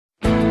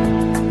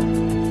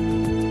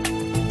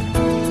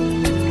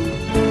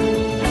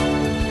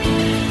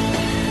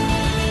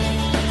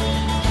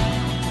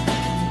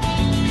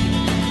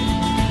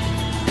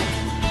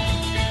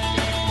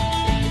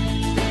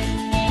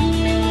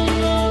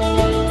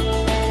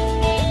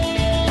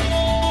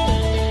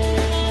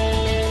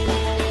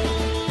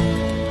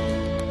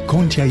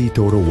Concha y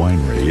Toro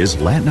Winery is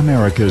Latin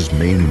America's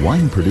main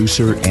wine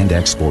producer and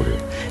exporter,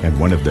 and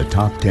one of the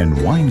top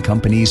 10 wine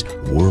companies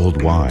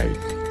worldwide.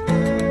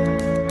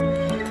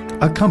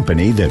 A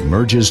company that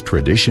merges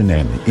tradition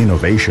and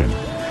innovation,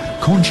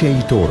 Concha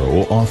y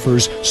Toro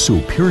offers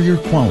superior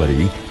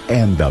quality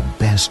and the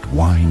best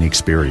wine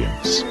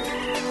experience.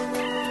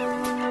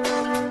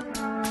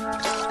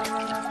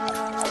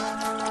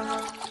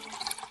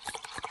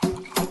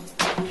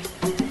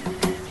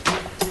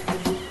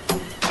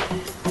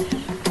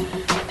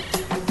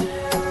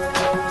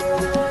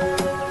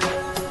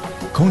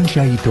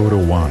 Concha y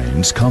Toro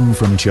wines come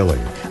from Chile,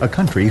 a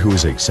country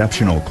whose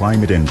exceptional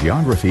climate and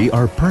geography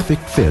are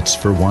perfect fits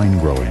for wine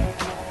growing.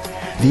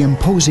 The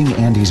imposing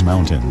Andes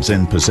Mountains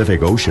and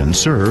Pacific Ocean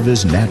serve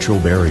as natural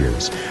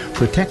barriers,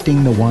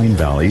 protecting the wine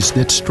valleys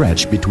that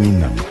stretch between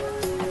them.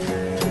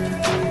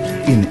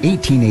 In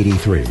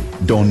 1883,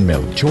 Don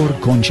Melchor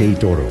Concha y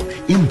Toro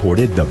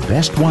imported the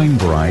best wine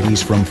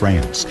varieties from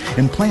France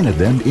and planted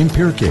them in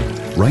Pirque,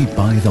 right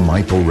by the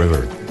Maipo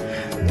River.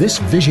 This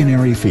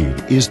visionary feat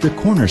is the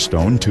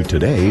cornerstone to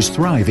today's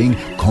thriving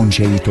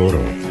Concha y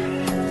Toro.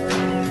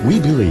 We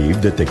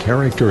believe that the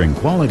character and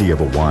quality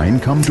of a wine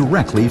come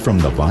directly from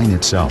the vine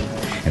itself,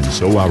 and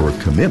so our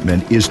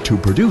commitment is to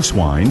produce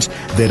wines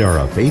that are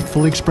a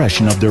faithful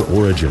expression of their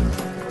origin.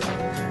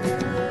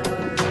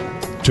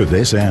 To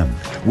this end,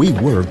 we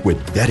work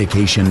with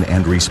dedication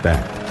and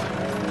respect.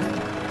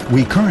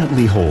 We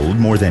currently hold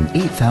more than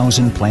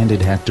 8,000 planted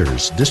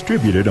hectares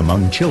distributed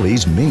among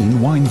Chile's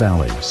main wine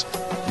valleys.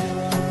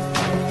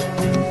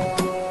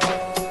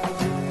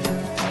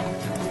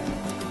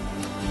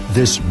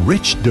 This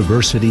rich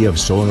diversity of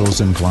soils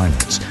and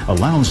climates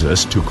allows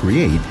us to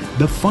create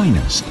the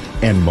finest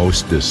and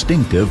most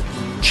distinctive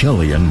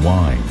Chilean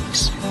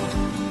wines.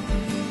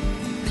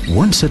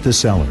 Once at the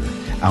cellar,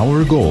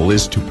 our goal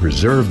is to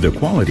preserve the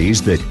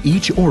qualities that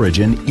each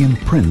origin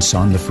imprints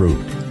on the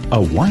fruit. A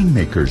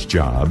winemaker's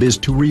job is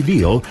to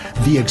reveal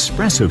the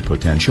expressive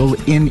potential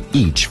in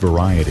each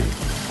variety.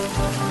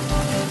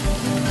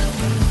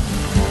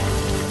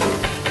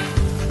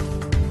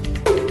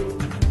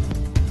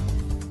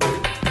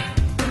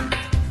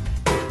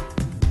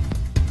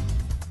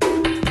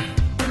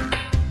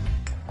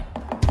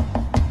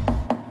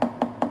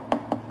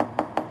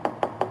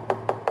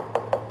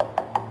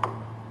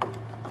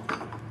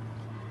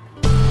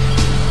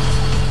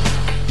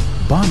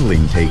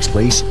 Bottling takes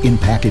place in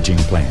packaging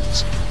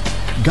plants.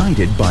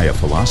 Guided by a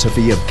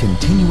philosophy of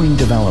continuing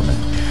development,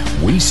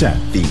 we set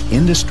the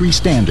industry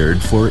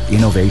standard for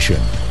innovation.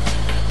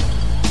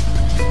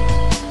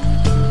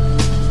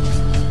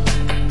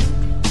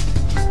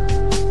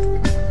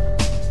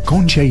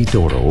 Concha y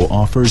Toro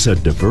offers a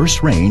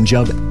diverse range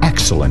of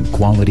excellent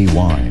quality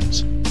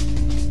wines.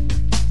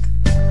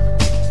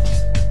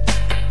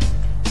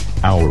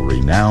 Our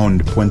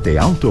renowned Puente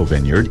Alto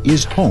vineyard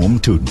is home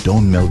to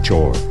Don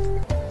Melchor.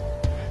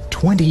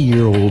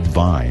 20-year-old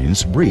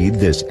vines breed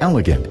this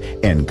elegant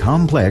and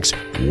complex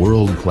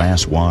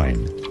world-class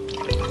wine.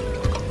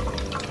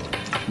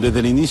 Desde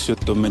el inicio,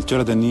 Don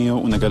Melchor ha tenido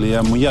una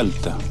calidad muy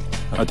alta,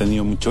 ha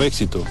tenido mucho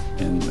éxito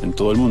en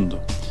todo el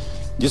mundo.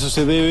 Y eso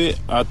se debe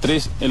a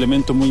tres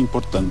elementos muy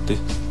importantes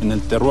en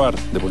el terroir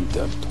de Puente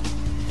Alto: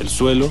 el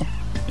suelo,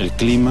 el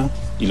clima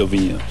y los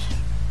viñedos.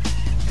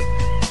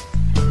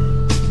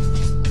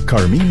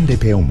 Carmín de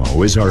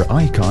Peumo is our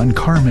icon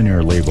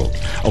Carmenere label,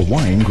 a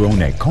wine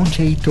grown at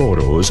Concha y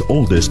Toro's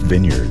oldest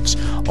vineyards.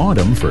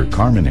 Autumn for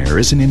Carmenere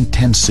is an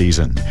intense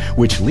season,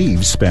 which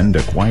leaves spend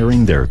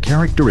acquiring their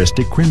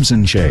characteristic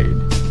crimson shade.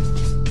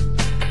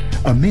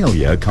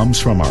 Amelia comes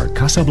from our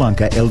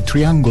Casablanca El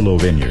Triángulo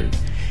vineyard.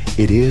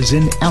 It is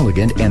an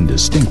elegant and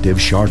distinctive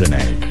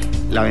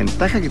Chardonnay. La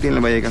ventaja que tiene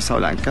el Valle de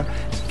Casablanca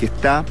que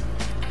está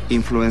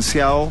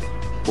influenciado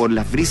por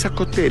las brisas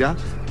costeras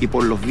y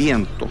por los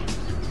vientos.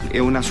 Es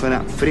una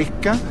zona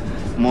fresca,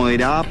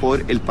 moderada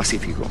por el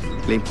Pacífico.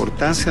 La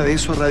importancia de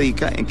eso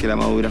radica en que la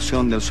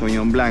maduración del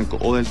Sauvignon blanco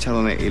o del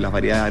Chardonnay y las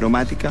variedades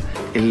aromáticas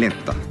es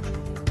lenta.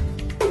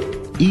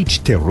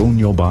 Each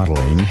terruño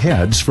bottling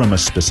heads from a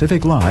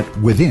specific lot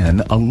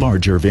within a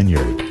larger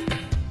vineyard.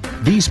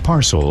 These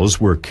parcels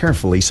were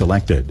carefully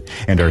selected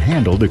and are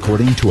handled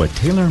according to a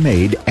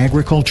tailor-made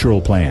agricultural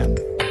plan.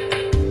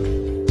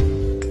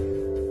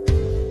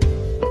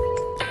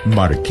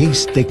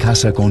 Marqués de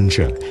Casa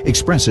Concha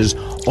expresses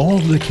all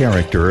the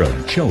character of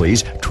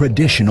Chile's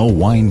traditional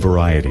wine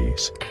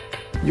varieties.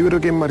 Yo creo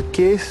que en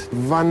Marqués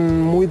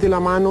van muy de la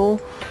mano,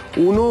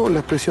 uno, la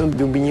expresión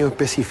de un viñedo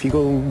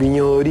específico, de un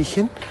viñedo de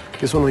origen,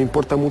 que eso nos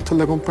importa mucho en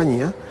la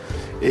compañía.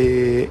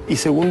 Y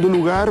segundo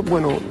lugar,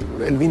 bueno,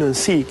 el vino en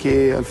sí,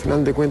 que al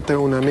final de cuentas es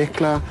una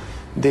mezcla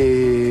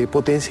de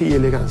potencia y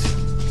elegancia.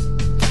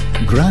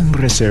 Gran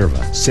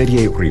Reserva,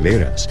 Serie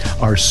Riberas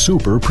are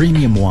super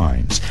premium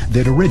wines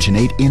that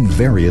originate in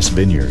various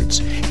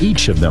vineyards,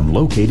 each of them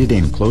located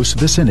in close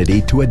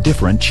vicinity to a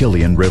different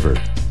Chilean river.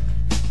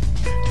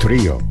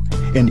 Trio,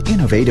 an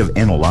innovative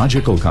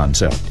enological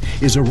concept,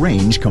 is a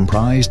range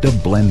comprised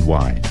of blend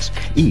wines,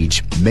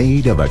 each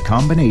made of a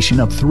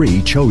combination of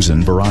 3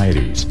 chosen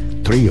varieties: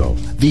 frío,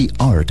 the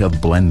art of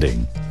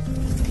blending.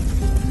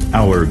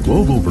 Our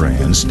global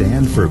brands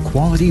stand for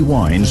quality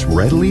wines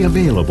readily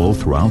available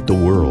throughout the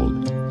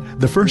world.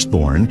 The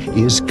firstborn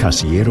is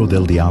Concha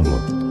del Diablo.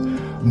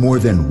 More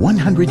than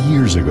 100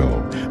 years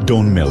ago,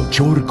 Don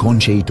Melchor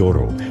Concha y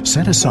Toro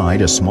set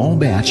aside a small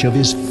batch of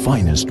his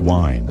finest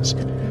wines.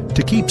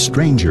 To keep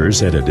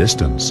strangers at a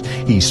distance,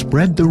 he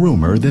spread the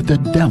rumor that the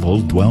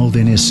devil dwelled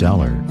in his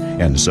cellar.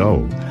 And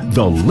so,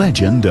 the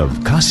legend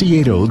of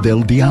Concha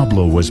del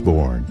Diablo was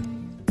born.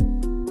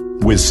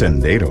 With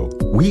Sendero,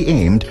 we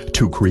aimed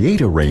to create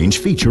a range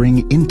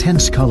featuring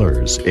intense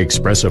colors,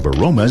 expressive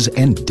aromas,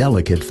 and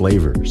delicate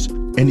flavors.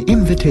 An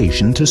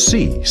invitation to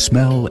see,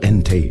 smell,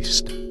 and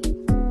taste.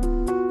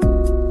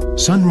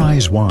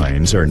 Sunrise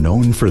wines are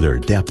known for their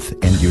depth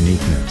and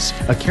uniqueness,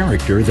 a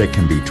character that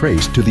can be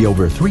traced to the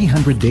over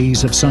 300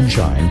 days of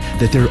sunshine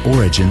that their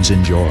origins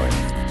enjoy.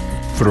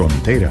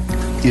 Frontera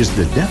is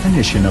the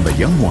definition of a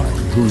young wine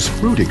whose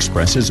fruit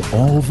expresses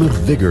all the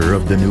vigor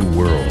of the new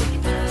world.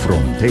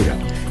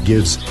 Frontera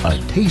gives a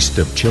taste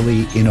of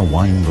Chile in a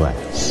wine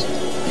glass.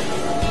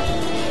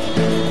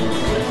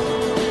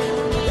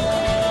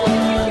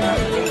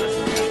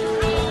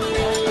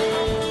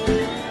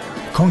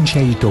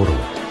 Concha y Toro,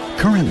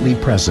 currently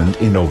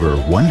present in over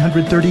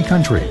 130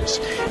 countries,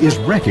 is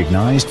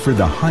recognized for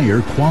the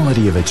higher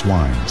quality of its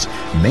wines,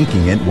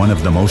 making it one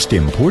of the most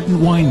important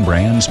wine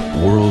brands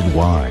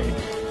worldwide.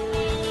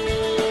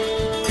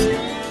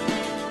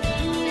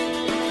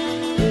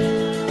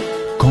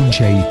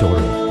 Concha y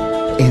Toro,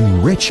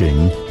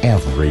 enriching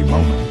every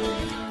moment.